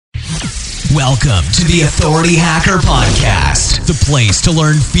Welcome to the Authority Hacker Podcast, the place to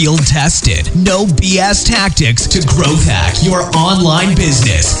learn field-tested, no BS tactics to growth hack your online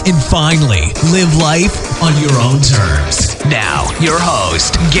business and finally live life on your own terms. Now, your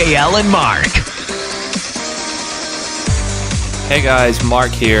host, Gael and Mark. Hey guys,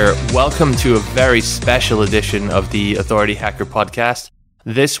 Mark here. Welcome to a very special edition of the Authority Hacker Podcast.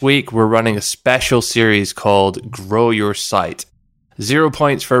 This week, we're running a special series called Grow Your Site. 0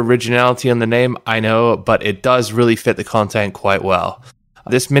 points for originality on the name, I know, but it does really fit the content quite well.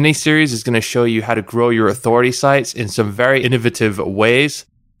 This mini-series is going to show you how to grow your authority sites in some very innovative ways.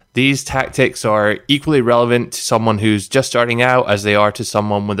 These tactics are equally relevant to someone who's just starting out as they are to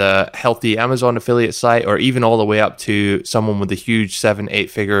someone with a healthy Amazon affiliate site, or even all the way up to someone with a huge 7-8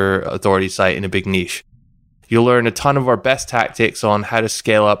 figure authority site in a big niche. You'll learn a ton of our best tactics on how to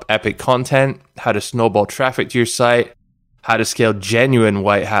scale up epic content, how to snowball traffic to your site, how to scale genuine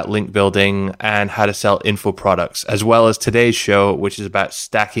white hat link building, and how to sell info products, as well as today's show, which is about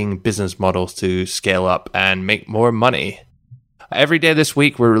stacking business models to scale up and make more money. Every day this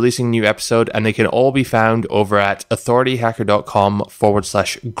week, we're releasing a new episode, and they can all be found over at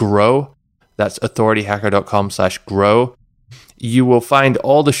authorityhacker.com/grow. That's authorityhacker.com/grow. You will find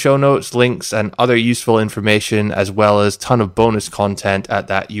all the show notes, links, and other useful information, as well as a ton of bonus content at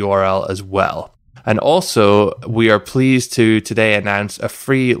that URL as well. And also, we are pleased to today announce a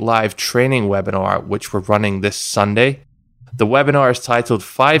free live training webinar, which we're running this Sunday. The webinar is titled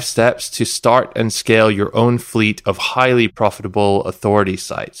 5 Steps to Start and Scale Your Own Fleet of Highly Profitable Authority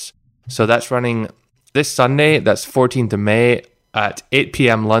Sites. So that's running this Sunday, that's 14th of May at 8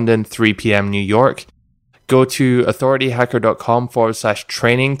 p.m. London, 3 p.m. New York. Go to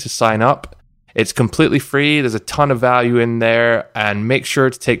authorityhacker.com/training to sign up. It's completely free. There's a ton of value in there, and make sure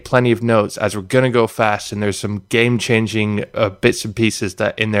to take plenty of notes as we're going to go fast, and there's some game-changing bits and pieces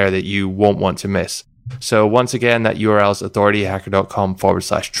that in there that you won't want to miss. So once again, that URL is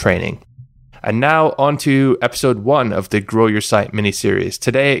authorityhacker.com/training. And now on to episode 1 of the Grow Your Site mini-series.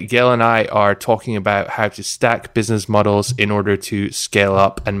 Today, Gail and I are talking about how to stack business models in order to scale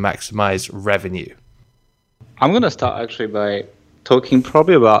up and maximize revenue. I'm going to start actually by talking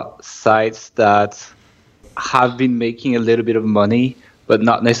probably about sites that have been making a little bit of money, but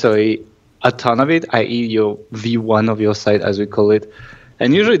not necessarily a ton of it, i.e. your V1 of your site, as we call it.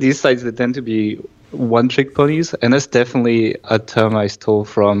 And usually these sites, they tend to be one-trick ponies, and that's definitely a term I stole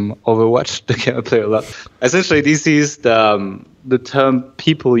from Overwatch, the game I play a lot. Essentially, this is the term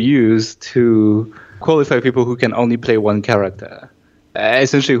people use to qualify people who can only play one character.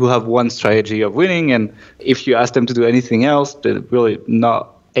 Essentially, who have one strategy of winning, and if you ask them to do anything else, they're really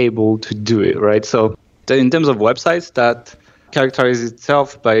not able to do it, right? So in terms of websites, that characterizes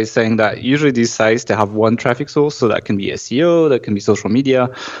itself by saying that usually these sites, they have one traffic source, so that can be SEO, that can be social media.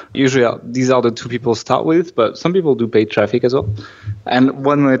 Usually these are the two people start with, but some people do paid traffic as well. And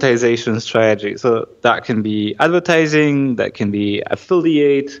one monetization strategy, so that can be advertising, that can be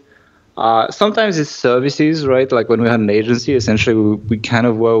affiliate. Sometimes it's services, right? Like when we had an agency, essentially we kind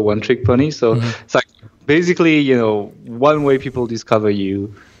of were a one-trick pony. So It's like basically, one way people discover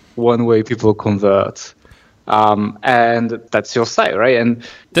you, one way people convert. And that's your site, right? And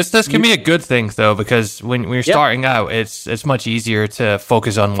this can be a good thing, though, because when you're starting out, it's much easier to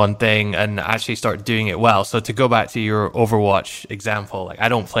focus on one thing and actually start doing it well. So to go back to your Overwatch example, like I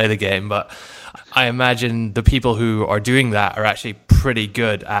don't play the game, but I imagine the people who are doing that are actually pretty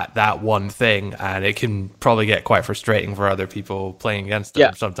good at that one thing, and it can probably get quite frustrating for other people playing against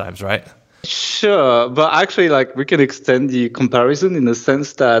them sometimes, right? Sure, but actually, like we can extend the comparison in the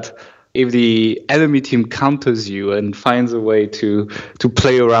sense that if the enemy team counters you and finds a way to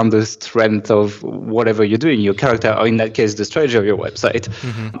play around the strength of whatever you're doing, your character, or in that case, the strategy of your website,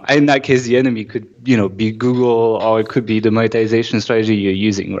 in that case, the enemy could, be Google, or it could be the monetization strategy you're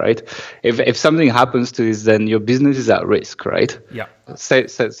using, right? If something happens to this, then your business is at risk, right? Yeah.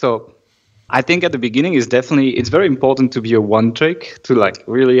 So I think at the beginning it's very important to be a one trick, to like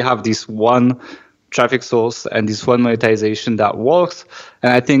really have this one traffic source and this one monetization that works.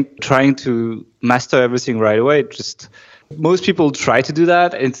 And I think trying to master everything right away, most people try to do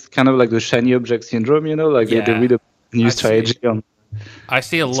that. It's kind of like the shiny object syndrome, they read a new strategy on. I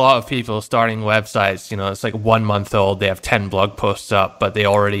see a lot of people starting websites, it's like 1 month old, they have 10 blog posts up, but they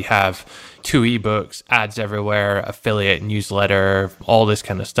already have 2 ebooks, ads everywhere, affiliate newsletter, all this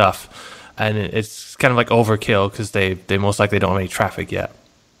kind of stuff. And it's kind of like overkill because they most likely don't have any traffic yet.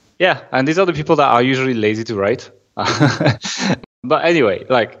 Yeah, and these are the people that are usually lazy to write. But anyway,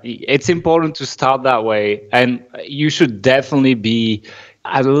 like it's important to start that way, and you should definitely be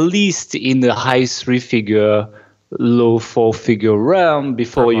at least in the high 3-figure low four-figure realm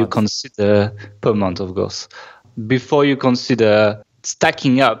before you consider per month, of course, before you consider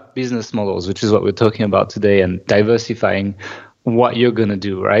stacking up business models, which is what we're talking about today, and diversifying what you're going to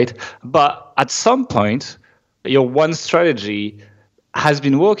do, right? But at some point, your one strategy has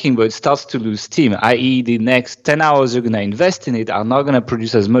been working, but it starts to lose steam, i.e. the next 10 hours you're going to invest in it are not going to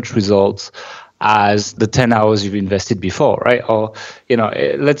produce as much results as the 10 hours you've invested before, right? Or,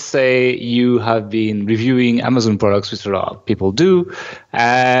 let's say you have been reviewing Amazon products, which a lot of people do,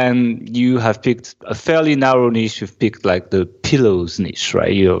 and you have picked a fairly narrow niche. You've picked like the pillows niche,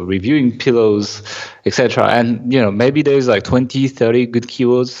 right? You're reviewing pillows, etc. And, maybe there's like 20, 30 good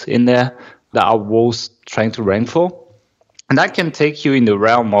keywords in there that are worth trying to rank for. And that can take you in the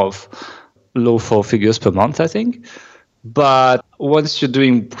realm of low four figures per month, I think. But once you're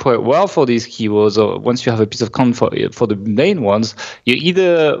doing quite well for these keywords, or once you have a piece of content for the main ones, you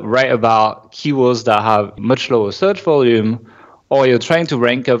either write about keywords that have much lower search volume, or you're trying to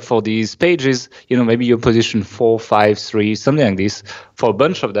rank up for these pages. Maybe you're position 4, 5, 3, something like this for a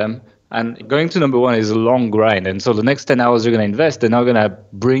bunch of them. And going to number one is a long grind. And so the next 10 hours you're going to invest, they're not going to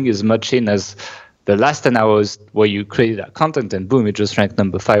bring as much in as the last 10 hours where you created that content, and boom, it just ranked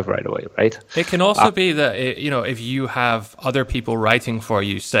number 5 right away, right? It can also be that, if you have other people writing for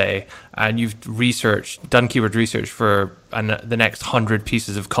you, say, and you've done keyword research for the next 100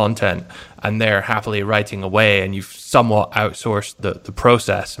 pieces of content, and they're happily writing away, and you've somewhat outsourced the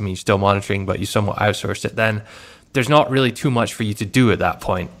process. I mean, you're still monitoring, but you somewhat outsourced it. Then there's not really too much for you to do at that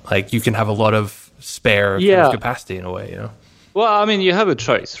point. Like, you can have a lot of spare kind of capacity in a way, Well, I mean, you have a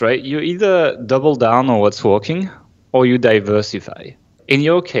choice, right? You either double down on what's working or you diversify. In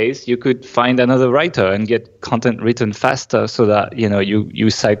your case, you could find another writer and get content written faster so that, you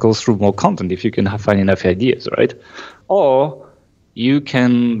cycle through more content if you can find enough ideas, right? Or you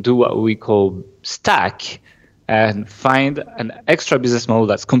can do what we call stack and find an extra business model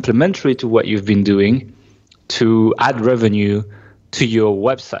that's complementary to what you've been doing to add revenue to your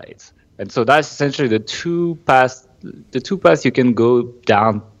website. And so that's essentially the two paths you can go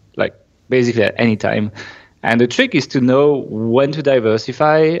down, like basically at any time. And the trick is to know when to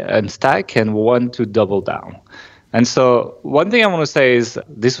diversify and stack and when to double down. And so one thing I want to say is,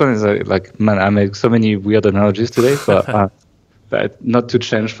 this one is I make so many weird analogies today, but not to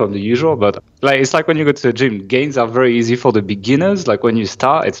change from the usual. But it's like when you go to the gym, gains are very easy for the beginners. Like when you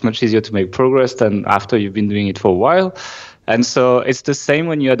start, it's much easier to make progress than after you've been doing it for a while. And so it's the same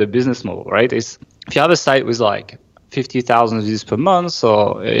when you have a business model, right? If you have a site with like 50,000 visits per month,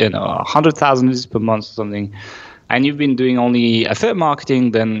 or 100,000 visits per month or something, and you've been doing only affiliate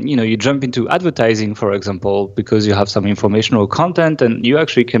marketing, then you jump into advertising, for example, because you have some informational content, and you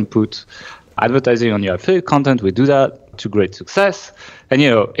actually can put advertising on your affiliate content. We do that to great success, and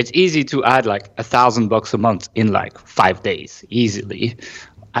it's easy to add like $1,000 a month in like 5 days easily,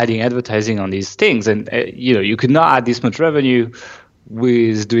 adding advertising on these things, and you could not add this much revenue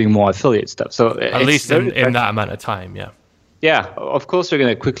with doing more affiliate stuff. So at least in that amount of time, yeah, of course you're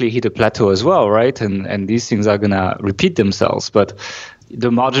going to quickly hit a plateau as well, right? And these things are going to repeat themselves, but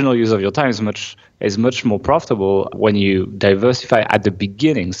the marginal use of your time is much more profitable when you diversify at the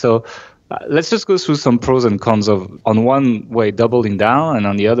beginning. So let's just go through some pros and cons of, on one way, doubling down, and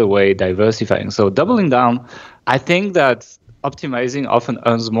on the other way, diversifying. So doubling down, I think that optimizing often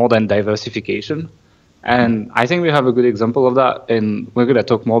earns more than diversification. And I think we have a good example of that, and we're going to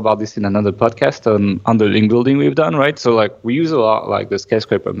talk more about this in another podcast on the link building we've done, right? So we use a lot like the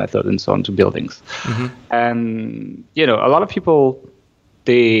skyscraper method and so on to buildings. Mm-hmm. And, a lot of people,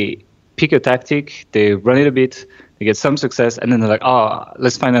 they pick a tactic, they run it a bit, they get some success, and then they're like,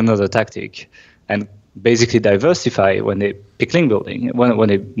 let's find another tactic, and basically diversify when they pick link building, when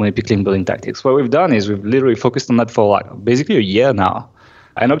they pick link building tactics. What we've done is we've literally focused on that for basically a year now,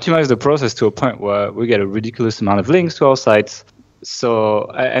 and optimize the process to a point where we get a ridiculous amount of links to our sites. So,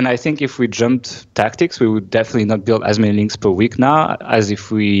 and I think if we jumped tactics, we would definitely not build as many links per week now as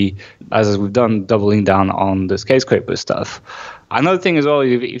we've done doubling down on the skyscraper stuff. Another thing as well,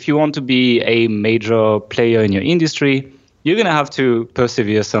 if you want to be a major player in your industry, you're going to have to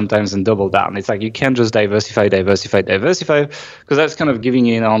persevere sometimes and double down. It's like you can't just diversify, because that's kind of giving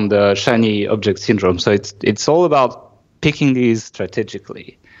in on the shiny object syndrome. So it's all about picking these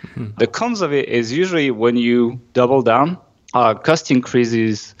strategically. Mm-hmm. The cons of it is usually when you double down, cost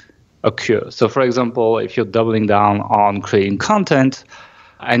increases occur. So for example, if you're doubling down on creating content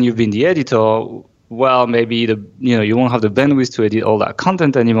and you've been the editor, well, maybe you won't have the bandwidth to edit all that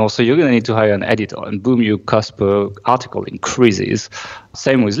content anymore, so you're going to need to hire an editor, and boom, your cost per article increases.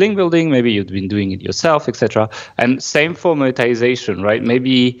 Same with link building, maybe you've been doing it yourself, etc. And same for monetization, right?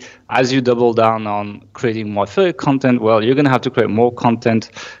 Maybe as you double down on creating more affiliate content, well, you're going to have to create more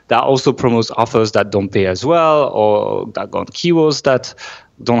content that also promotes offers that don't pay as well, or that got keywords that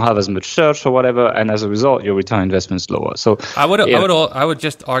don't have as much search or whatever, and as a result, your return on investment is lower. So I would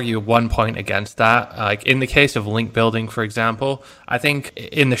just argue one point against that. Like in the case of link building, for example, I think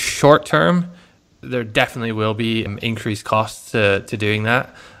in the short term, there definitely will be increased costs to doing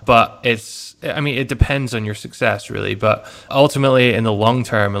that. But it depends on your success, really. But ultimately, in the long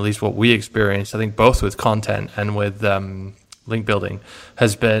term, at least what we experienced, I think both with content and with link building,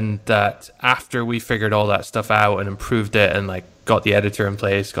 has been that after we figured all that stuff out and improved it and like got the editor in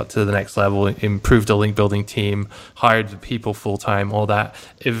place, got to the next level, improved the link building team, hired the people full time, all that,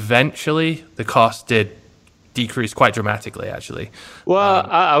 eventually the cost did decrease quite dramatically, actually. Well,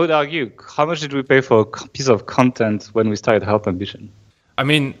 I would argue, how much did we pay for a piece of content when we started Health Ambition? I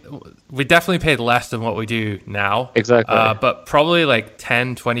mean, we definitely paid less than what we do now. Exactly. But probably like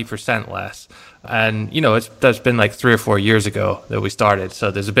 10, 20% less. And, that's been like 3 or 4 years ago that we started.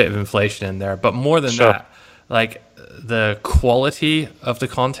 So there's a bit of inflation in there. But more than that, like the quality of the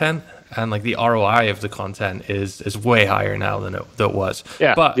content and like the ROI of the content is way higher now than it was.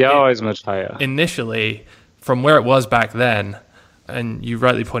 Yeah, but the ROI is much higher. Initially, from where it was back then, and you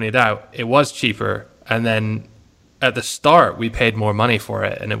rightly pointed out, it was cheaper. And then at the start, we paid more money for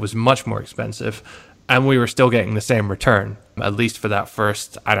it, and it was much more expensive. And we were still getting the same return, at least for that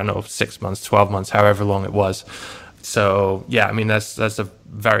first, 6 months, 12 months, however long it was. So, yeah, I mean, that's a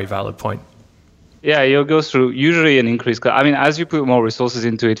very valid point. Yeah, you'll go through usually an increase. I mean, as you put more resources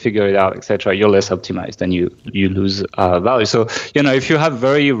into it, figure it out, etc., you're less optimized and you lose value. So, if you have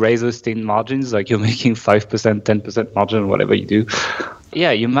very razor-thin margins, like you're making 5%, 10% margin, whatever you do,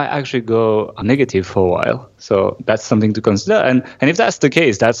 yeah, you might actually go negative for a while. So that's something to consider. And if that's the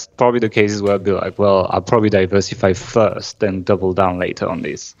case, that's probably the cases where I'd be like, well, I'll probably diversify first, then double down later on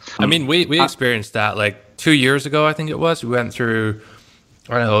this. I mean, we experienced that like 2 years ago, I think it was. We went through,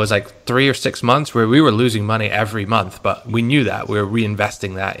 I don't know, it was like 3 or 6 months where we were losing money every month, but we knew that. We were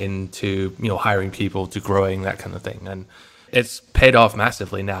reinvesting that into, hiring people, to growing, that kind of thing. And it's paid off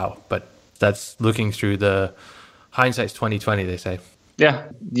massively now, but that's looking through the hindsight's 2020, they say. Yeah,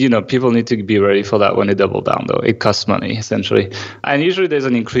 people need to be ready for that when they double down, though. It costs money, essentially. And usually there's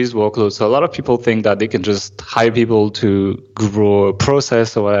an increased workload. So a lot of people think that they can just hire people to grow a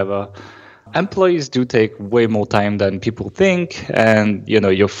process or whatever. Employees do take way more time than people think. And, your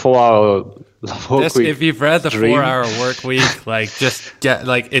 4-hour work week. If you've read the 4-hour work week, like just get,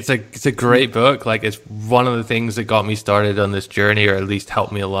 like, it's a great book. Like, it's one of the things that got me started on this journey, or at least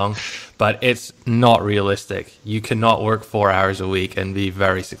helped me along. But it's not realistic. You cannot work 4 hours a week and be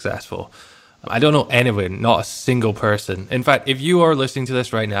very successful. I don't know anyone, not a single person. In fact, if you are listening to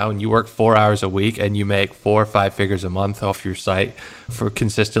this right now and you work 4 hours a week and you make 4 or 5 figures a month off your site for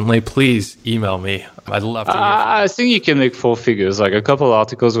consistently, please email me. I'd love to hear from you. I think you can make 4 figures, like a couple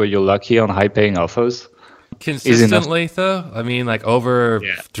articles where you're lucky on high-paying offers. Consistently, though? I mean, like over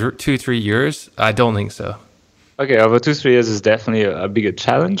 2-3 years? I don't think so. Okay, over 2-3 years is definitely a bigger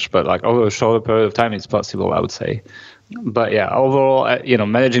challenge, but like over a shorter period of time, it's possible, I would say. But yeah, overall,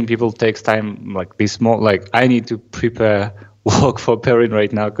 managing people takes time. Like this more, like I need to prepare work for Perrin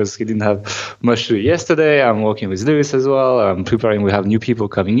right now because he didn't have much to do yesterday. I'm working with Lewis as well. I'm preparing. We have new people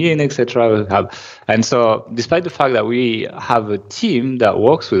coming in, etc. And so, despite the fact that we have a team that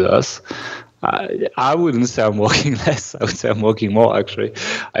works with us, I wouldn't say I'm working less. I would say I'm working more, actually,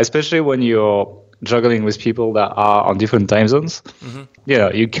 especially when you're juggling with people that are on different time zones.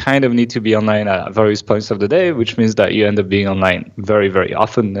 Mm-hmm. You kind of need to be online at various points of the day, which means that you end up being online very, very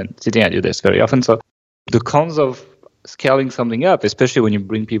often and sitting at your desk very often. So the cons of scaling something up, especially when you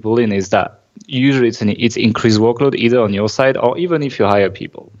bring people in, is that usually it's increased workload either on your side or even if you hire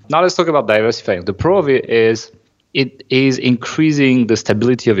people. Now let's talk about diversifying. The pro of it is increasing the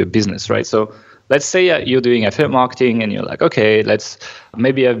stability of your business, right? So let's say you're doing affiliate marketing and you're like, okay,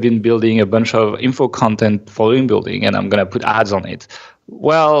 maybe I've been building a bunch of info content for link building and I'm going to put ads on it.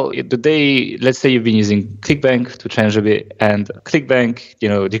 Well, let's say you've been using ClickBank to change a bit, and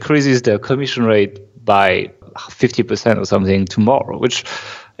ClickBank, decreases their commission rate by 50% or something tomorrow, which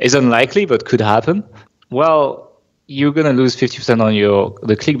is unlikely but could happen. Well, you're going to lose 50% on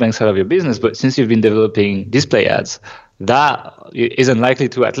the ClickBank side of your business, but since you've been developing display ads, that is unlikely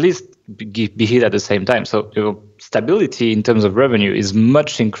to at least be hit at the same time. So your stability in terms of revenue is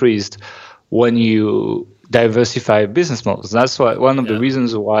much increased when you diversify business models. That's one of the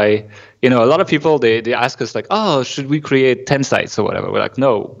reasons why, a lot of people, they ask us like, oh, should we create 10 sites or whatever? We're like,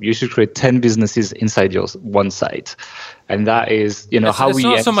 no, you should create 10 businesses inside your one site. And that is, how we... It's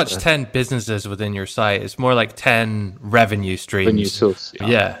not so much 10 businesses within your site. It's more like 10 revenue streams. Revenue source.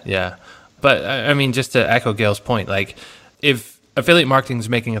 Yeah. But I mean, just to echo Gail's point, like if affiliate marketing is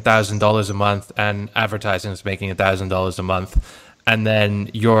making $1,000 a month and advertising is making $1,000 a month, and then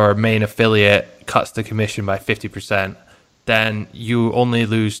your main affiliate cuts the commission by 50%, then you only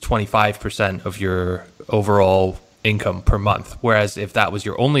lose 25% of your overall income per month. Whereas if that was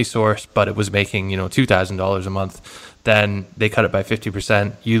your only source, but it was making, $2,000 a month, then they cut it by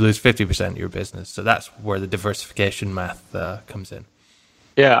 50%, you lose 50% of your business. So that's where the diversification math comes in.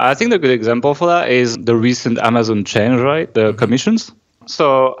 Yeah, I think the good example for that is the recent Amazon change, right? The commissions.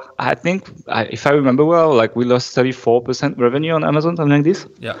 So I think, if I remember well, like we lost 34% revenue on Amazon, something like this.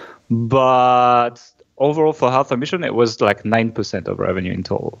 Yeah. But overall for Health Ambition, it was like 9% of revenue in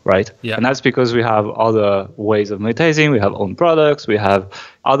total, right? Yeah. And that's because we have other ways of monetizing. We have own products, we have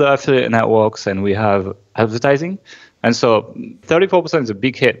other affiliate networks, and we have advertising. And so 34% is a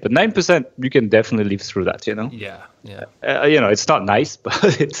big hit, but 9% you can definitely live through that, Yeah. It's not nice, but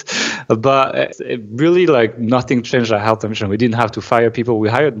it really like nothing changed at Health Ambition. We didn't have to fire people. We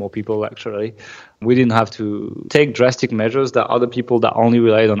hired more people actually. We didn't have to take drastic measures that other people that only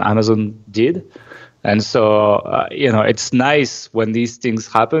relied on Amazon did. And so, it's nice when these things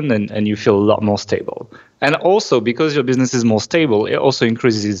happen and you feel a lot more stable. And also because your business is more stable, it also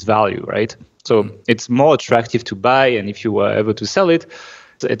increases its value, right? So it's more attractive to buy. And if you were able to sell it,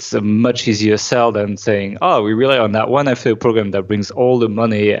 it's a much easier sell than saying, oh, we rely on that one affiliate program that brings all the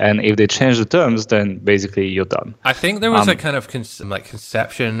money. And if they change the terms, then basically you're done. I think there was a kind of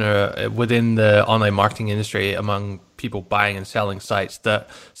conception within the online marketing industry among people buying and selling sites that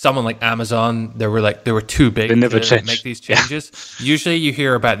someone like Amazon, they were too big to make these changes. Yeah. Usually you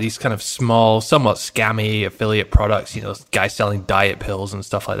hear about these kind of small, somewhat scammy affiliate products, guys selling diet pills and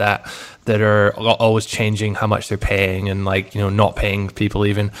stuff like that are always changing how much they're paying and not paying people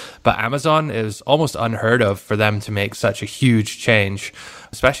even. But Amazon is almost unheard of for them to make such a huge change,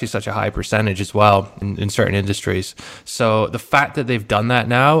 especially such a high percentage as well in certain industries. So the fact that they've done that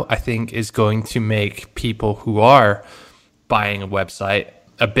now, I think, is going to make people who are buying a website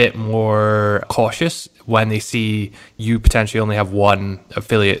a bit more cautious when they see you potentially only have one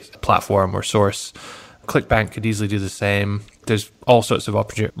affiliate platform or source. ClickBank could easily do the same. There's all sorts of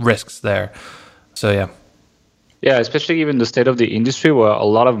risks there. So, yeah. Yeah, especially given the state of the industry where a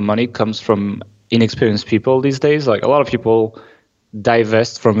lot of money comes from inexperienced people these days. Like a lot of people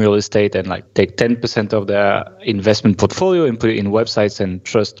divest from real estate and take 10% of their investment portfolio and put it in websites and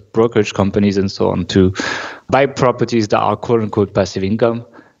trust brokerage companies and so on to buy properties that are quote unquote passive income.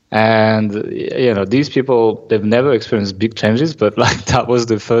 And, these people, they've never experienced big changes, but that was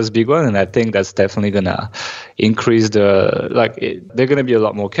the first big one. And I think that's definitely going to increase they're going to be a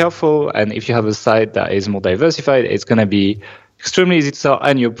lot more careful. And if you have a site that is more diversified, it's going to be extremely easy to sell,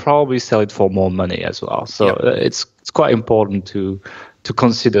 and you'll probably sell it for more money as well. So it's quite important to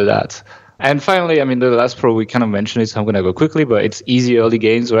consider that. And finally, the last pro, we kind of mentioned it, so I'm going to go quickly, but it's easy early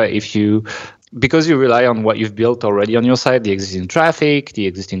gains, right? Because you rely on what you've built already on your site, the existing traffic, the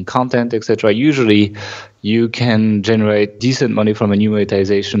existing content, etc., usually you can generate decent money from a new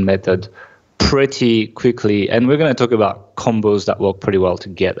monetization method pretty quickly. And we're going to talk about combos that work pretty well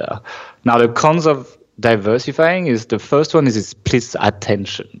together. Now, the cons of diversifying is the first one is it splits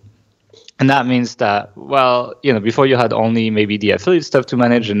attention. And that means that, before you had only maybe the affiliate stuff to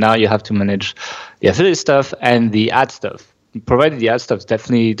manage, and now you have to manage the affiliate stuff and the ad stuff. Provided the ad stuff is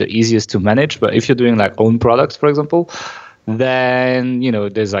definitely the easiest to manage, but if you're doing own products, for example, then,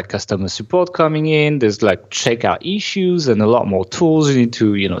 there's customer support coming in, there's checkout issues and a lot more tools you need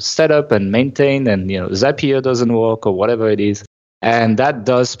to, set up and maintain, and, Zapier doesn't work or whatever it is. And that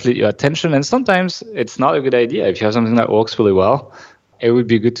does split your attention. And sometimes it's not a good idea. If you have something that works really well, it would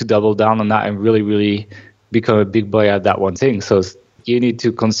be good to double down on that and really, really become a big boy at that one thing. So you need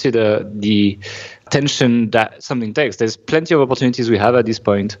to consider the attention that something takes. There's plenty of opportunities we have at this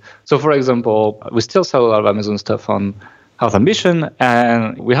point. So, for example, we still sell a lot of Amazon stuff on Health Ambition,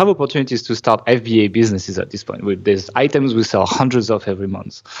 and we have opportunities to start FBA businesses at this point. There's items we sell hundreds of every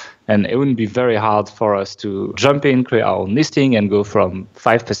month, and it wouldn't be very hard for us to jump in, create our own listing, and go from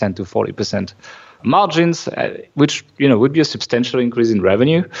 5% to 40% margins, which would be a substantial increase in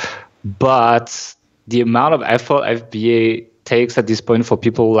revenue. But the amount of effort FBA takes at this point for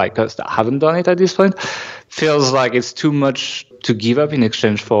people like us that haven't done it at this point feels like it's too much to give up in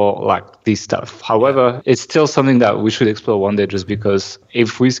exchange for like this stuff. However, it's still something that we should explore one day, just because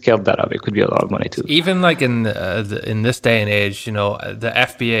if we scaled that up, it could be a lot of money too. Even like in this day and age, you know, the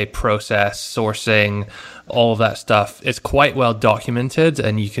FBA process, sourcing, all of that stuff, it's quite well documented,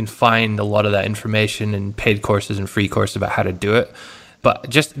 and you can find a lot of that information in paid courses and free courses about how to do it.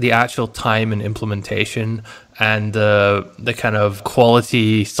 But just the actual time and implementation and the kind of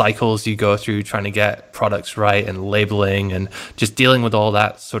quality cycles you go through trying to get products right and labeling and just dealing with all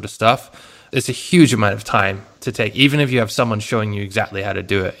that sort of stuff, it's a huge amount of time to take, even if you have someone showing you exactly how to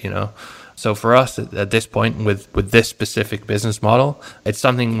do it, you know. So for us at this point with this specific business model, it's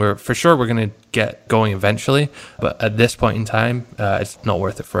something we're going to get going eventually. But at this point in time, it's not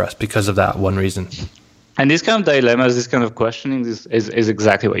worth it for us because of that one reason. And these kind of dilemmas, this kind of questioning is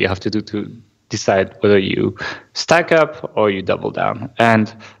exactly what you have to do to decide whether you stack up or you double down.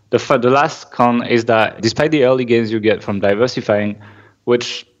 And the last con is that despite the early gains you get from diversifying,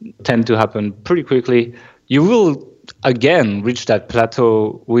 which tend to happen pretty quickly, you will again reach that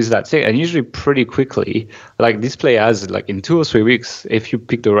plateau with that thing, and usually pretty quickly. Like Display Ads, like in 2 or 3 weeks, if you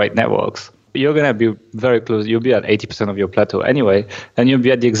pick the right networks, you're going to be very close. You'll be at 80% of your plateau anyway, and you'll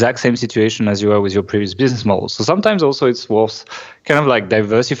be at the exact same situation as you were with your previous business model. So sometimes also it's worth kind of like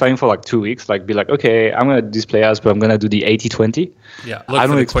diversifying for like 2 weeks, like be like, okay, I'm going to Display Ads, but I'm going to do the 80-20. Yeah, look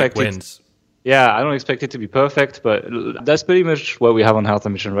for the quick wins. Yeah, I don't expect it to be perfect, but that's pretty much what we have on Health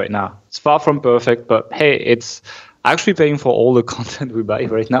Ambition right now. It's far from perfect, but hey, it's actually paying for all the content we buy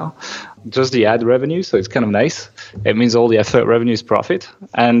right now, just the ad revenue. So it's kind of nice. It means all the affiliate revenue is profit.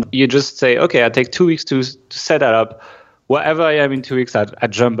 And you just say, okay, I take 2 weeks to set that up. Wherever I am in 2 weeks, I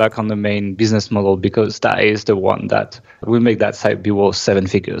jump back on the main business model, because that is the one that will make that site be worth 7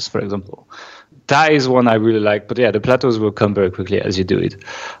 figures, for example. That is one I really like. But yeah, the plateaus will come very quickly as you do it.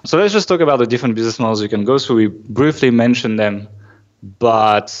 So let's just talk about the different business models you can go through. We briefly mentioned them,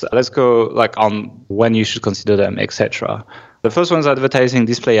 but let's go like on when you should consider them, etc. The first one is advertising,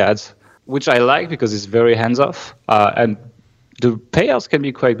 Display Ads, which I like because it's very hands-off, and the payouts can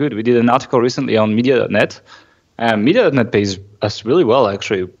be quite good. We did an article recently on Media.net, and Media.net pays us really well,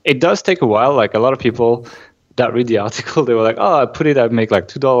 actually. It does take a while. Like a lot of people that read the article, they were like, oh, I make like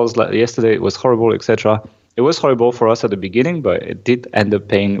 $2 like yesterday. It was horrible, etc. It was horrible for us at the beginning, but it did end up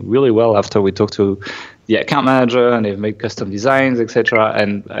paying really well after we talked to the account manager, and they've made custom designs, etc.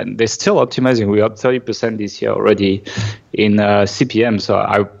 And they're still optimizing. We're up 30% this year already in CPM, so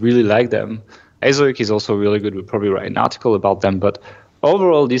I really like them. Ezoic is also really good. We'll probably write an article about them. But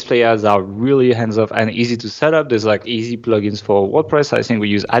overall, Display Ads are really hands-off and easy to set up. There's like easy plugins for WordPress. I think we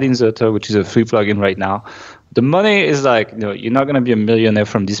use Ad Inserter, which is a free plugin right now. The money is like, you're not going to be a millionaire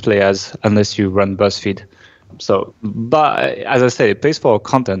from Display Ads unless you run BuzzFeed. So, but as I said, it pays for our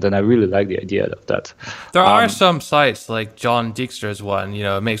content, and I really like the idea of that. There are some sites like John Dijkstra's one,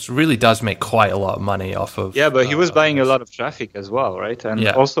 really does make quite a lot of money off of. Yeah, but he was buying a lot of traffic as well, right? And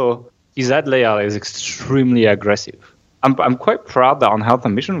also his ad layout is extremely aggressive. I'm quite proud that on Health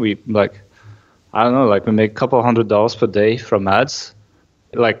Ambition we we make a couple $100 per day from ads,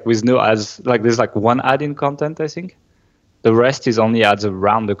 like with no ads. Like there's like one ad in content, I think. The rest is only ads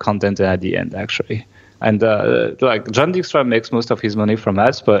around the content and at the end, actually. And John Dijkstra makes most of his money from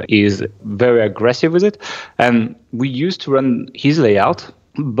ads, but he's very aggressive with it. And we used to run his layout,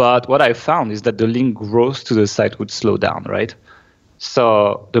 but what I found is that the link growth to the site would slow down, right?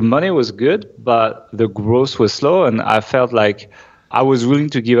 So the money was good, but the growth was slow, and I felt like I was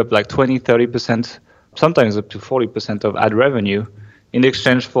willing to give up like 20, 30%, sometimes up to 40% of ad revenue in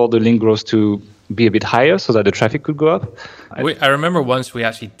exchange for the link growth to be a bit higher so that the traffic could go up. I remember once we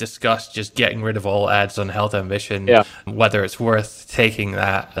actually discussed just getting rid of all ads on Health Ambition, whether it's worth taking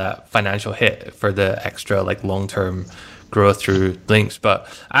that financial hit for the extra like long-term growth through links. But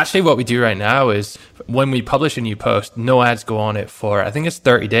actually what we do right now is when we publish a new post, no ads go on it for, I think it's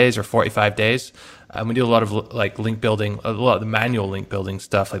 30 days or 45 days. And we do a lot of like link building, a lot of the manual link building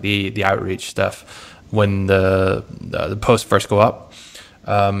stuff, like the outreach stuff when the posts first go up.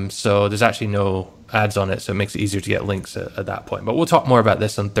 So there's actually no ads on it, so it makes it easier to get links at that point. But we'll talk more about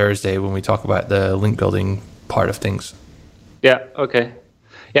this on Thursday when we talk about the link building part of things. Yeah, okay.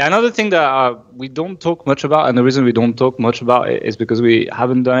 Yeah, another thing that we don't talk much about, and the reason we don't talk much about it is because we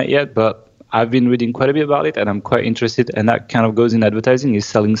haven't done it yet, but I've been reading quite a bit about it, and I'm quite interested, and that kind of goes in advertising, is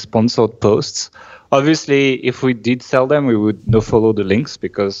selling sponsored posts. Obviously, if we did sell them, we would no follow the links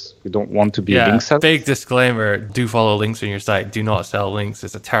because we don't want to be a link seller. Big disclaimer, do follow links on your site. Do not sell links.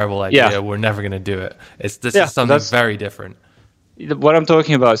 It's a terrible idea. Yeah. We're never going to do it. This is something very different. What I'm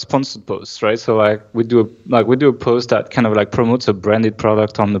talking about is sponsored posts, right? So like we do a post that kind of like promotes a branded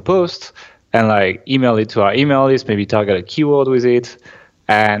product on the post, and like email it to our email list, maybe target a keyword with it,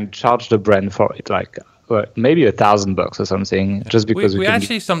 and charge the brand for it, like maybe $1,000 or something, just because we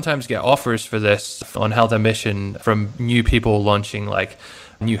actually sometimes get offers for this on Health Ambition from new people launching like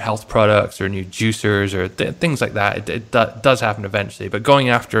new health products or new juicers or things like that. It does happen eventually, but going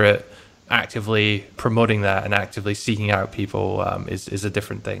after it, actively promoting that and actively seeking out people is a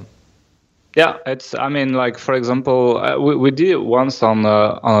different thing. Yeah, I mean, like, for example, we did it once on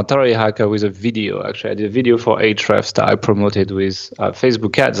Authority Hacker with a video, actually. I did a video for Ahrefs that I promoted with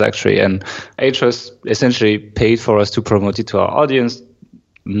Facebook ads, actually. And Ahrefs essentially paid for us to promote it to our audience,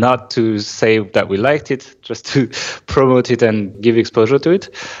 not to say that we liked it, just to promote it and give exposure to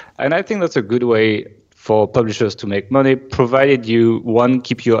it. And I think that's a good way for publishers to make money, provided you, one,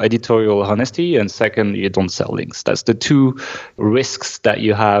 keep your editorial honesty, and second, you don't sell links. That's the two risks that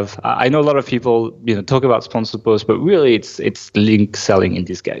you have. I know a lot of people, talk about sponsored posts, but really it's link selling in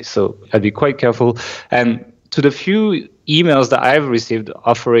disguise. So I'd be quite careful. And to the few emails that I've received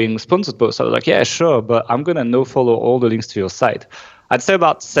offering sponsored posts, I was like, yeah, sure, but I'm going to no-follow all the links to your site. I'd say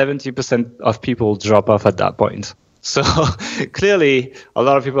about 70% of people drop off at that point. So clearly, a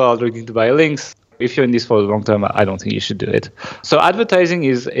lot of people are looking to buy links. If you're in this for the long term, I don't think you should do it. So advertising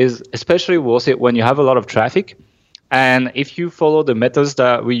is especially worth it when you have a lot of traffic. And if you follow the methods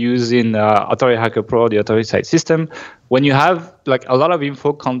that we use in Authority Hacker Pro, the Authority Site system, when you have like a lot of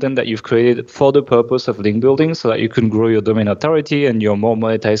info content that you've created for the purpose of link building so that you can grow your domain authority and your more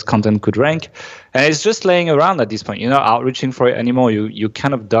monetized content could rank, and it's just laying around at this point. You're not outreaching for it anymore. You're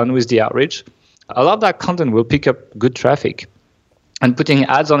kind of done with the outreach. A lot of that content will pick up good traffic. And putting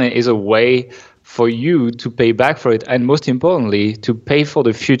ads on it is a way for you to pay back for it, and most importantly, to pay for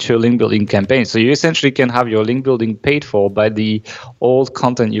the future link building campaign. So you essentially can have your link building paid for by the old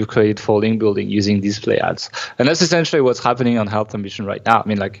content you created for link building using display ads. And that's essentially what's happening on Health Ambition right now. I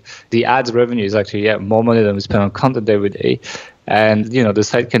mean, like, the ads revenue is actually more money than we spend on content every day. And, the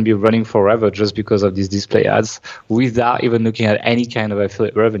site can be running forever just because of these display ads without even looking at any kind of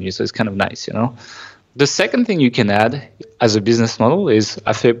affiliate revenue. So it's kind of nice, The second thing you can add as a business model is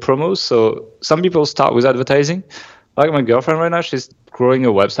affiliate promos. So some people start with advertising. Like my girlfriend right now, she's growing a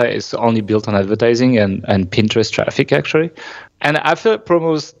website. It's only built on advertising and Pinterest traffic, actually. And affiliate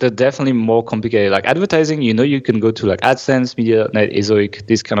promos, they're definitely more complicated. Like advertising, you can go to like AdSense, Media.net, Ezoic,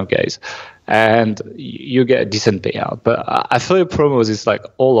 these kind of guys, and you get a decent payout. But affiliate promos is like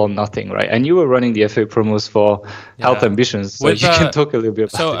all or nothing, right? And you were running the affiliate promos for Health Ambitions, so you can talk a little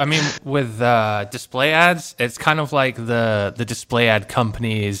bit about it. So, I mean, with display ads, it's kind of like the display ad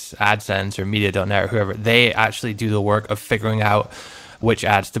companies, AdSense or Media.net or whoever, they actually do the work of figuring out which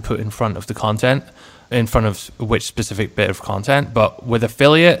ads to put in front of the content, in front of which specific bit of content. But with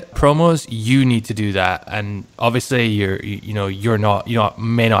affiliate promos, you need to do that. And obviously you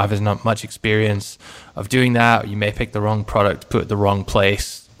may not have as much experience of doing that. You may pick the wrong product, put it the wrong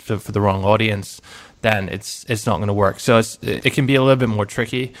place for the wrong audience. Then it's not going to work. So it can be a little bit more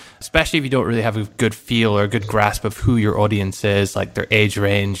tricky, especially if you don't really have a good feel or a good grasp of who your audience is, like their age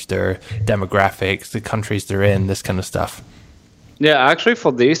range, their demographics, the countries they're in, this kind of stuff. Yeah, actually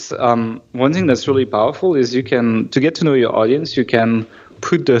for this, one thing that's really powerful is to get to know your audience, you can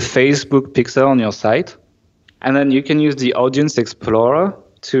put the Facebook pixel on your site, and then you can use the Audience Explorer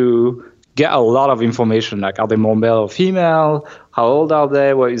to get a lot of information, like are they more male or female, how old are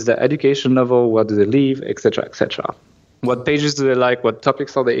they, what is their education level, where do they live, etc., etc. What pages do they like, what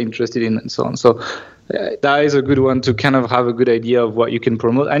topics are they interested in, and so on. So that is a good one to kind of have a good idea of what you can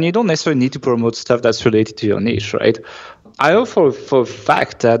promote. And you don't necessarily need to promote stuff that's related to your niche, right? I know for a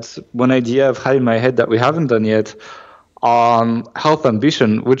fact that one idea I've had in my head that we haven't done yet on Health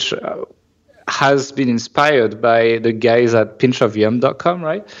Ambition, which has been inspired by the guys at pinchofyum.com,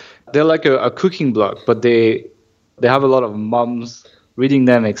 right? They're like a cooking blog, but they have a lot of moms reading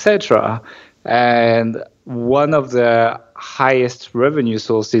them, etc. And one of the highest revenue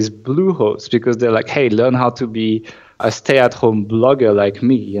sources is Bluehost, because they're like, hey, learn how to be a stay-at-home blogger like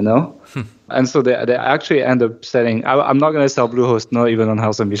me, And so they actually end up selling. I'm not going to sell Bluehost, not even on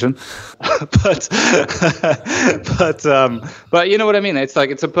Health Ambition, but you know what I mean. It's like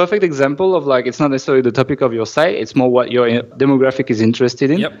it's a perfect example of like it's not necessarily the topic of your site. It's more what your demographic is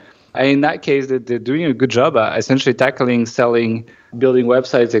interested in. Yep. And in that case, they're doing a good job at essentially tackling, selling, building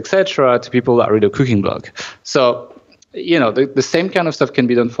websites, etc., to people that read a cooking blog. So the same kind of stuff can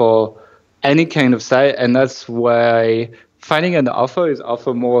be done for any kind of site, and that's why finding an offer is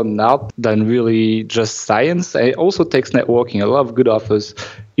often more an art than really just science. It also takes networking. A lot of good offers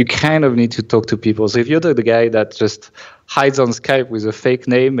you kind of need to talk to people. So if you're the guy that just hides on Skype with a fake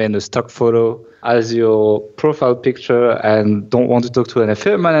name and a stock photo as your profile picture and don't want to talk to an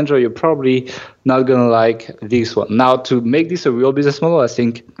affiliate manager, you're probably not going to like this one. Now, to make this a real business model, I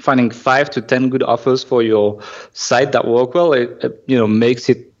think finding 5 to 10 good offers for your site that work well, it makes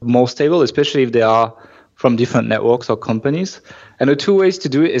it more stable, especially if they are from different networks or companies. And the two ways to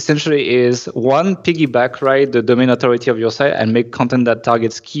do it essentially is one, piggyback, right, the domain authority of your site and make content that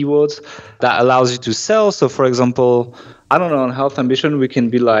targets keywords that allows you to sell. So for example, I don't know, on Health Ambition, we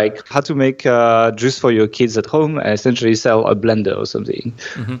can be like how to make juice for your kids at home and essentially sell a blender or something.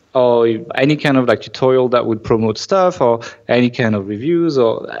 Mm-hmm. Or any kind of like tutorial that would promote stuff or any kind of reviews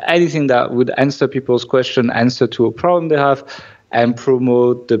or anything that would answer people's question, answer to a problem they have, and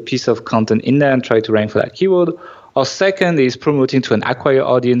promote the piece of content in there and try to rank for that keyword. Or second is promoting to an acquired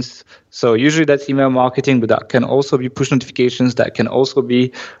audience. So usually that's email marketing, but that can also be push notifications, that can also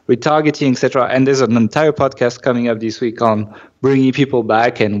be retargeting, etc. And there's an entire podcast coming up this week on bringing people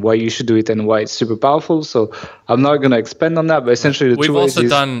back and why you should do it and why it's super powerful. So I'm not going to expand on that, but essentially we've also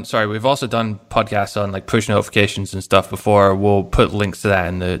done podcasts on like push notifications and stuff before. We'll put links to that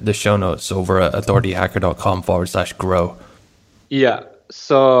in the show notes over at authorityhacker.com/grow. Yeah.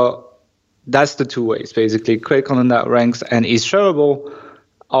 So that's the two ways, basically. Create content that ranks and is shareable,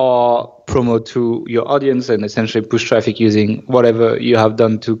 or promote to your audience and essentially push traffic using whatever you have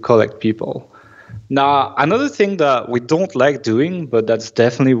done to collect people. Now, another thing that we don't like doing, but that's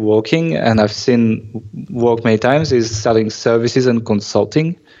definitely working, and I've seen work many times, is selling services and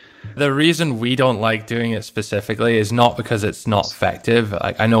consulting. The reason we don't like doing it specifically is not because it's not effective.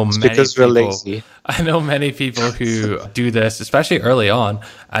 I know we're lazy. I know many people who do this, especially early on,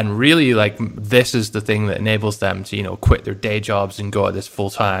 and really like this is the thing that enables them to, quit their day jobs and go at this full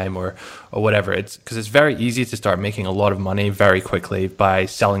time or whatever. It's because it's very easy to start making a lot of money very quickly by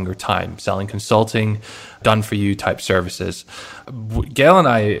selling your time, selling consulting, done for you type services. Gail and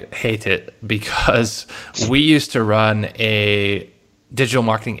I hate it because we used to run a digital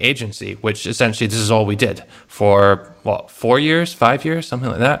marketing agency, which essentially this is all we did for 4 years, 5 years, something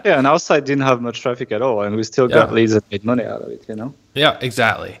like that. Yeah, and our site didn't have much traffic at all, and we still got leads and made money out of it, Yeah,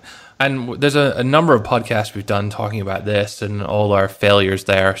 exactly. And there's a number of podcasts we've done talking about this and all our failures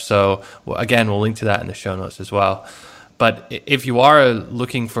there. So again, we'll link to that in the show notes as well. But if you are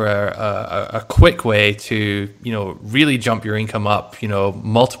looking for a quick way to, really jump your income up,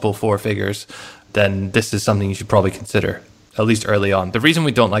 multiple 4 figures, then this is something you should probably consider, at least early on. The reason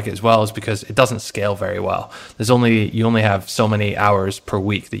we don't like it as well is because it doesn't scale very well. You only have so many hours per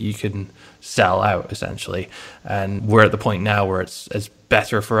week that you can sell out, essentially. And we're at the point now where it's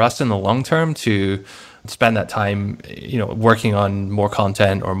better for us in the long term to spend that time, working on more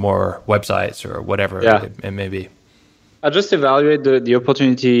content or more websites or whatever it may be. I just evaluate the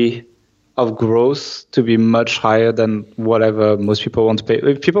opportunity of growth to be much higher than whatever most people want to pay.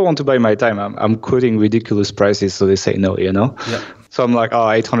 If people want to buy my time, I'm quoting ridiculous prices, so they say no, Yeah. So I'm like,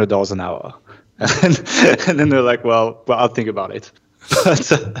 $800 an hour. And then they're like, well, I'll think about it.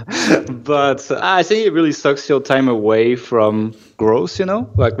 But I think it really sucks your time away from growth,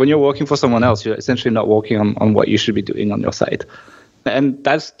 Like when you're working for someone else, you're essentially not working on what you should be doing on your site. And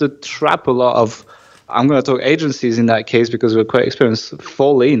that's the trap a lot of, I'm going to talk agencies in that case because we're quite experienced,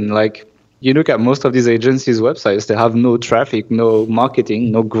 fall in. Like, you look at most of these agencies' websites, they have no traffic, no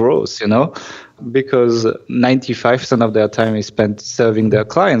marketing, no growth, because 95% of their time is spent serving their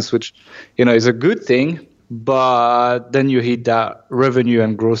clients, which, is a good thing. But then you hit that revenue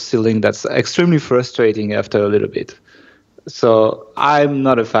and growth ceiling that's extremely frustrating after a little bit. So I'm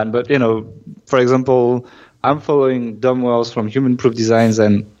not a fan. But, for example, I'm following Dom Wells from Human Proof Designs,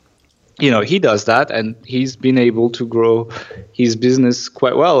 and he does that, and he's been able to grow his business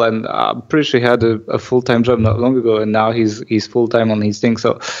quite well. And I'm pretty sure he had a full-time job not long ago, and now he's full-time on his thing.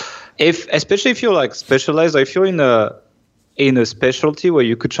 So, especially if you're like specialized, or if you're in a specialty where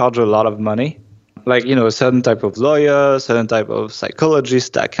you could charge a lot of money, like a certain type of lawyer, certain type of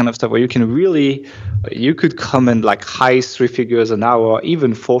psychologist, that kind of stuff, where you could come in like high 3 figures an hour,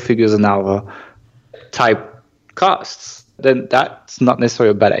 even 4 figures an hour type costs, then that's not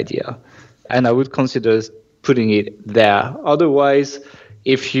necessarily a bad idea. And I would consider putting it there. Otherwise,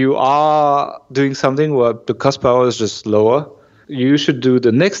 if you are doing something where the cost per hour is just lower, you should do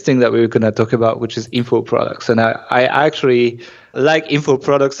the next thing that we're going to talk about, which is info products. And I actually like info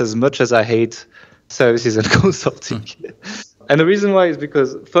products as much as I hate services and consulting. And the reason why is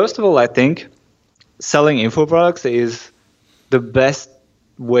because, first of all, I think selling info products is the best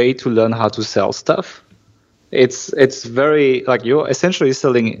way to learn how to sell stuff. It's very, like, you're essentially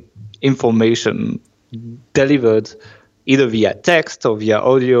selling information delivered either via text or via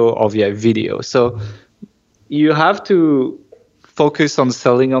audio or via video. So you have to focus on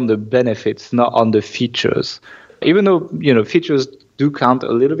selling on the benefits, not on the features. Even though, features do count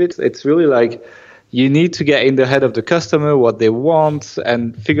a little bit, it's really like you need to get in the head of the customer, what they want,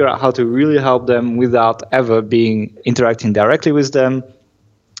 and figure out how to really help them without ever interacting directly with them,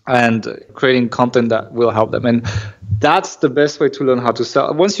 and creating content that will help them. And that's the best way to learn how to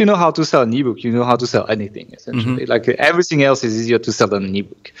sell. Once you know how to sell an ebook, you know how to sell anything, essentially. Like everything else is easier to sell than an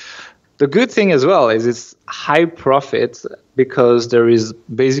ebook. The good thing as well is it's high profit because there is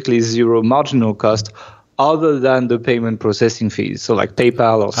basically zero marginal cost other than the payment processing fees. So like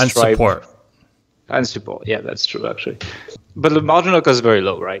PayPal or Stripe. And support. Yeah, that's true, actually. But the marginal cost is very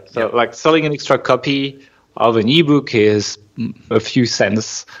low, right? So like selling an extra copy of an ebook is a few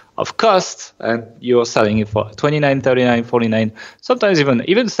cents of cost, and you're selling it for $29, $39, $49, sometimes even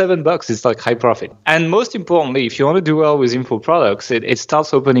 $7 is like high profit. And most importantly, if you want to do well with info products, it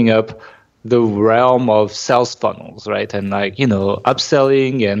starts opening up the realm of sales funnels, right? And like,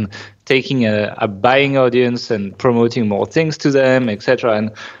 upselling and taking a buying audience and promoting more things to them, etc.,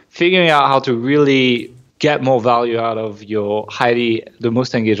 and figuring out how to really get more value out of the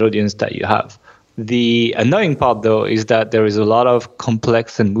most engaged audience that you have. The annoying part, though, is that there is a lot of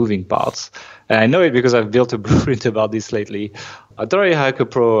complex and moving parts. And I know it because I've built a blueprint about this lately. Authority Hacker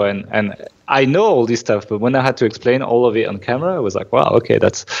Pro, and I know all this stuff, but when I had to explain all of it on camera, I was like, wow, okay,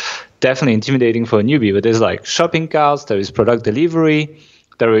 that's definitely intimidating for a newbie. But there's like shopping carts, there is product delivery,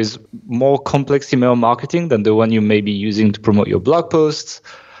 there is more complex email marketing than the one you may be using to promote your blog posts.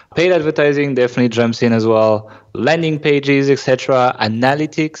 Paid advertising definitely jumps in as well, landing pages, etc.,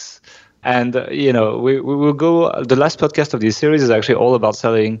 analytics. And, we will go, the last podcast of this series is actually all about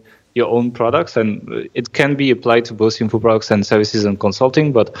selling your own products, and it can be applied to both info products and services and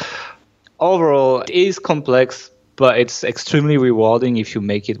consulting. But overall, it is complex, but it's extremely rewarding if you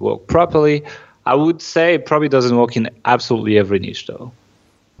make it work properly. I would say it probably doesn't work in absolutely every niche, though.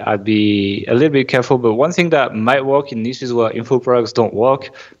 I'd be a little bit careful, but one thing that might work in niches where info products don't work,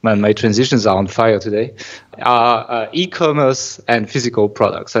 man, my transitions are on fire today, are e-commerce and physical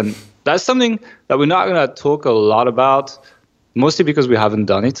products. And that's something that we're not going to talk a lot about, mostly because we haven't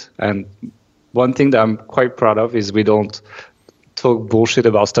done it. And one thing that I'm quite proud of is we don't talk bullshit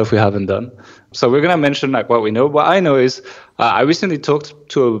about stuff we haven't done. So we're going to mention like what we know. What I know is I recently talked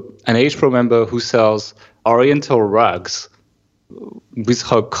to an H Pro member who sells Oriental rugs with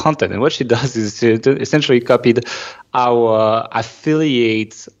her content. And what she does is she essentially copied our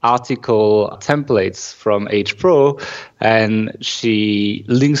affiliate article templates from H Pro, and she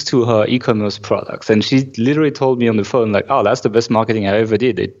links to her e-commerce products. And she literally told me on the phone, like, oh, that's the best marketing I ever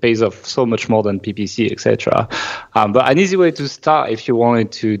did. It pays off so much more than PPC, etc. But an easy way to start, if you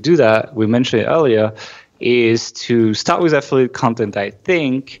wanted to do that, we mentioned it earlier, is to start with affiliate content, I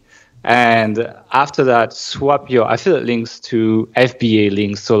think. And after that, swap your affiliate links to FBA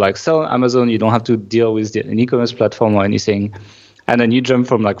links. So like sell on Amazon, you don't have to deal with an e-commerce platform or anything. And then you jump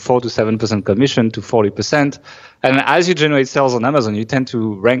from like 4 to 7% commission to 40%. And as you generate sales on Amazon, you tend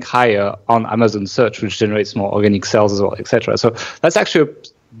to rank higher on Amazon search, which generates more organic sales as well, etc. So that's actually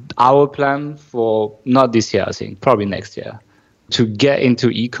our plan for not this year, I think, probably next year, to get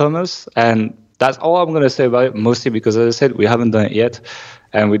into e-commerce. And that's all I'm going to say about it, mostly because, as I said, we haven't done it yet.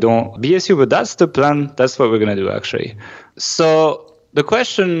 And we don't BSU, but that's the plan. That's what we're going to do, actually. So the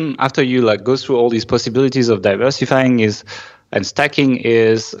question after you like go through all these possibilities of diversifying and stacking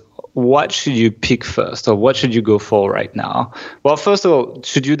is, what should you pick first, or what should you go for right now? Well, first of all,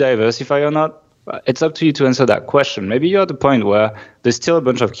 should you diversify or not? It's up to you to answer that question. Maybe you're at the point where there's still a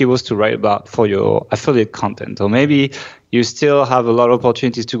bunch of keywords to write about for your affiliate content, or maybe you still have a lot of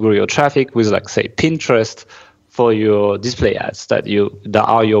opportunities to grow your traffic with, like, say, Pinterest for your display ads that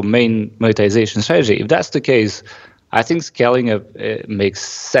are your main monetization strategy. If that's the case, I think scaling up makes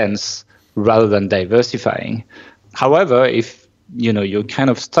sense rather than diversifying. However, if you're kind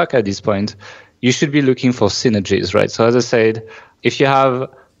of stuck at this point, you should be looking for synergies, right? So as I said, if you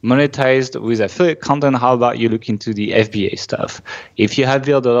have monetized with affiliate content, how about you look into the FBA stuff? If you have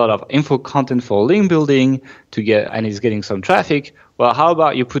built a lot of info content for link building and it's getting some traffic, well, how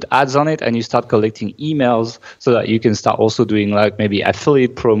about you put ads on it and you start collecting emails so that you can start also doing like maybe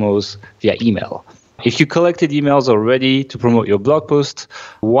affiliate promos via email. If you collected emails already to promote your blog post,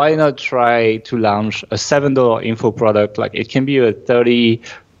 why not try to launch a $7 info product? Like, it can be a 30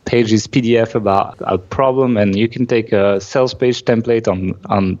 pages PDF about a problem, and you can take a sales page template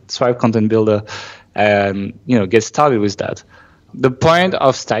on Thrive Content Builder and get started with that. The point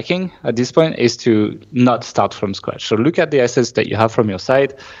of stacking at this point is to not start from scratch. So look at the assets that you have from your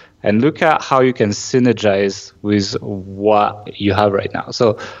site and look at how you can synergize with what you have right now.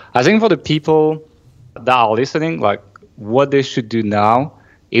 So I think for the people that are listening, like what they should do now,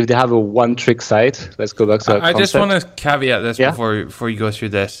 if they have a one-trick site, let's go back to that I concept. just want to caveat this before you go through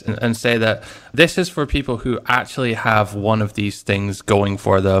this and say that this is for people who actually have one of these things going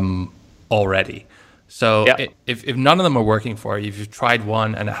for them already. So if none of them are working for you, if you've tried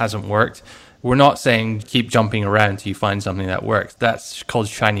one and it hasn't worked, we're not saying keep jumping around till you find something that works. That's called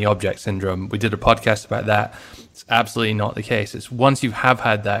shiny object syndrome. We did a podcast about that. It's absolutely not the case. It's once you have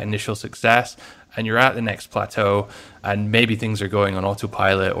had that initial success and you're at the next plateau and maybe things are going on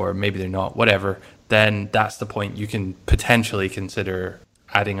autopilot or maybe they're not, whatever, then that's the point you can potentially consider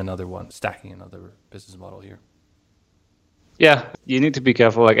adding another one, stacking another business model here. Yeah, you need to be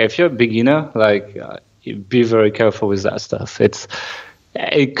careful. Like if you're a beginner, like be very careful with that stuff.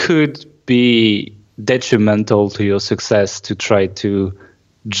 It could be detrimental to your success to try to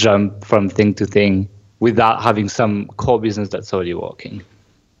jump from thing to thing without having some core business that's already working.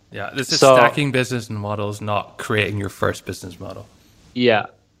 Yeah, this is stacking business models, not creating your first business model. Yeah,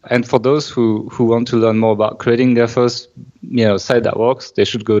 and for those who want to learn more about creating their first site that works, they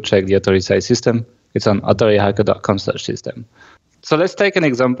should go check the Authority Site System. It's on authorityhacker.com/system. So let's take an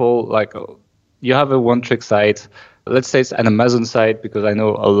example, like you have a one-trick site. Let's say it's an Amazon site, because I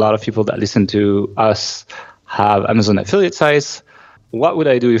know a lot of people that listen to us have Amazon affiliate sites. What would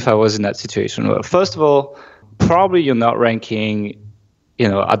I do if I was in that situation? Well, first of all, probably you're not ranking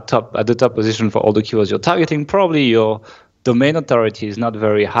at the top position for all the keywords you're targeting. Probably your domain authority is not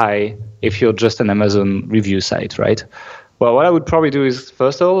very high if you're just an Amazon review site, right? Well, what I would probably do is,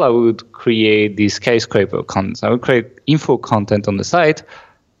 first of all, I would create these skyscraper content. I would create info content on the site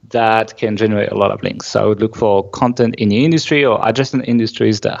that can generate a lot of links. So I would look for content in your industry or adjacent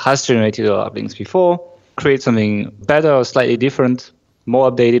industries that has generated a lot of links before, create something better or slightly different,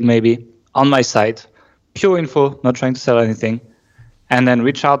 more updated maybe, on my site, pure info, not trying to sell anything, and then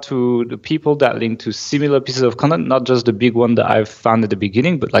reach out to the people that link to similar pieces of content, not just the big one that I've found at the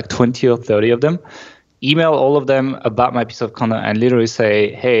beginning, but like 20 or 30 of them. Email all of them about my piece of content and literally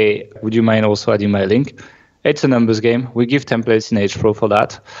say, hey, would you mind also adding my link? It's a numbers game. We give templates in HPro for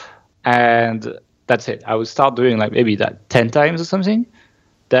that. And that's it. I would start doing like maybe that 10 times or something.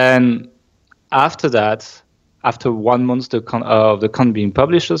 Then after that, after 1 month of the content being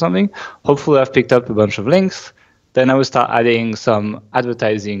published or something, hopefully I've picked up a bunch of links. Then I will start adding some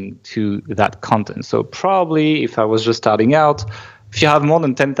advertising to that content. So probably if I was just starting out, if you have more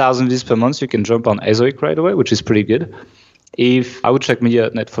than 10,000 visits per month, you can jump on Ezoic right away, which is pretty good. I would check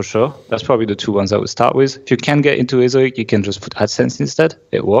Media.net for sure. That's probably the two ones I would start with. If you can get into Ezoic, you can just put AdSense instead.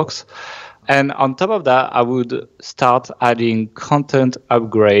 It works. And on top of that, I would start adding content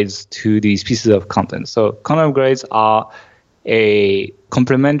upgrades to these pieces of content. So content upgrades are a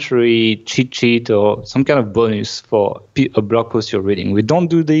complementary cheat sheet or some kind of bonus for a blog post you're reading. We don't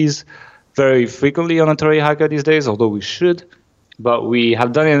do these very frequently on Authority Hacker these days, although we should. But we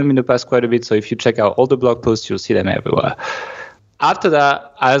have done them in the past quite a bit. So if you check out all the blog posts, you'll see them everywhere. After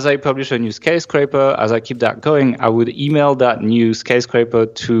that, as I publish a new skyscraper, as I keep that going, I would email that new skyscraper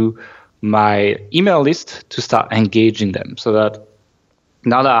to my email list to start engaging them. So that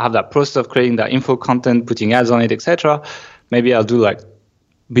now that I have that process of creating that info content, putting ads on it, etc., maybe I'll do like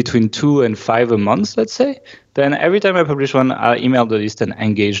between 2 and 5 a month, let's say. Then every time I publish one, I'll email the list and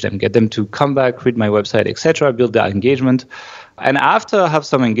engage them, get them to come back, read my website, etc., build that engagement. And after I have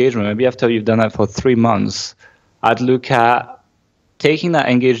some engagement, maybe after you've done that for 3 months, I'd look at taking that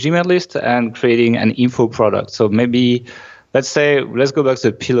engaged email list and creating an info product. So maybe, let's go back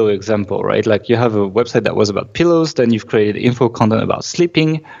to the pillow example, right? Like you have a website that was about pillows, then you've created info content about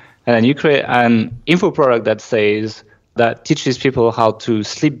sleeping, and then you create an info product that teaches people how to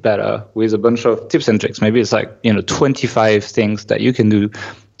sleep better with a bunch of tips and tricks. Maybe it's like 25 things that you can do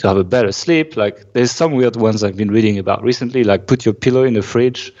to have a better sleep. Like there's some weird ones I've been reading about recently, like put your pillow in the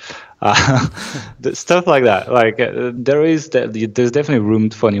fridge, stuff like that. Like there's definitely room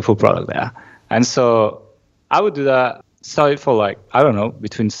for an info product there. And so I would do that, sell it for like, I don't know,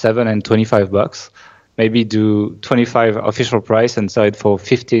 between $7 and $25. Maybe do 25 official price and sell it for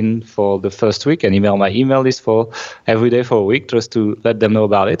 15 for the first week and email my email list for every day for a week just to let them know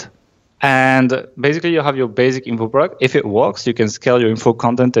about it. And basically you have your basic info product. If it works, you can scale your info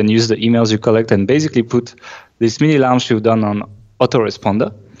content and use the emails you collect and basically put this mini launch you've done on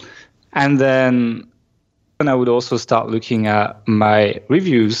autoresponder. And then I would also start looking at my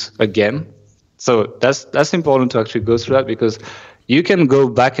reviews again. So that's important to actually go through that, because you can go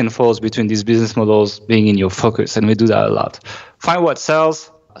back and forth between these business models being in your focus, and we do that a lot. Find what sells,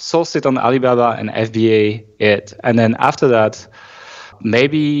 source it on Alibaba and FBA it, and then after that,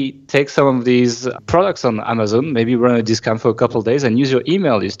 maybe take some of these products on Amazon, maybe run a discount for a couple of days and use your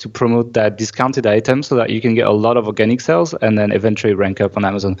email list to promote that discounted item so that you can get a lot of organic sales and then eventually rank up on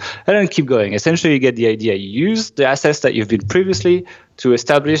Amazon. And then keep going. Essentially, you get the idea. You use the assets that you've built previously to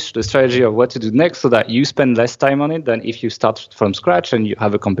establish the strategy of what to do next so that you spend less time on it than if you start from scratch and you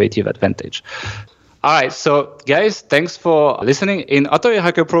have a competitive advantage. All right, so guys, thanks for listening. In Authority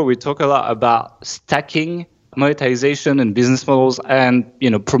Hacker Pro, we talk a lot about stacking monetization and business models and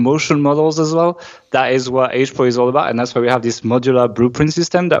promotion models as well. That is what HPro is all about, and that's why we have this modular blueprint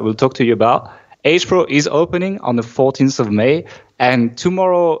system that we'll talk to you about. HPro is opening on the 14th of May, and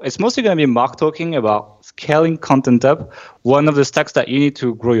tomorrow it's mostly going to be Mark talking about scaling content up, one of the stacks that you need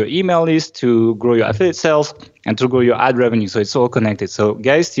to grow your email list, to grow your affiliate sales, and to grow your ad revenue. So it's all connected. So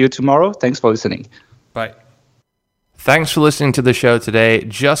guys, see you tomorrow. Thanks for listening. Bye. Thanks for listening to the show today.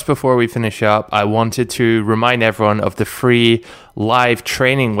 Just before we finish up, I wanted to remind everyone of the free live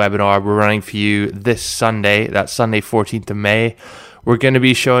training webinar we're running for you this Sunday. That's Sunday, 14th of May. We're going to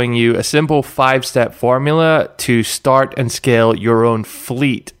be showing you a simple 5-step formula to start and scale your own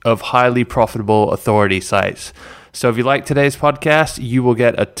fleet of highly profitable authority sites. So if you like today's podcast, you will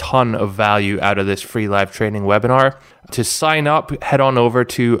get a ton of value out of this free live training webinar. To sign up, head on over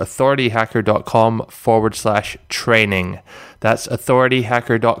to authorityhacker.com/training. That's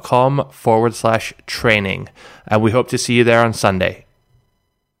authorityhacker.com/training. And we hope to see you there on Sunday.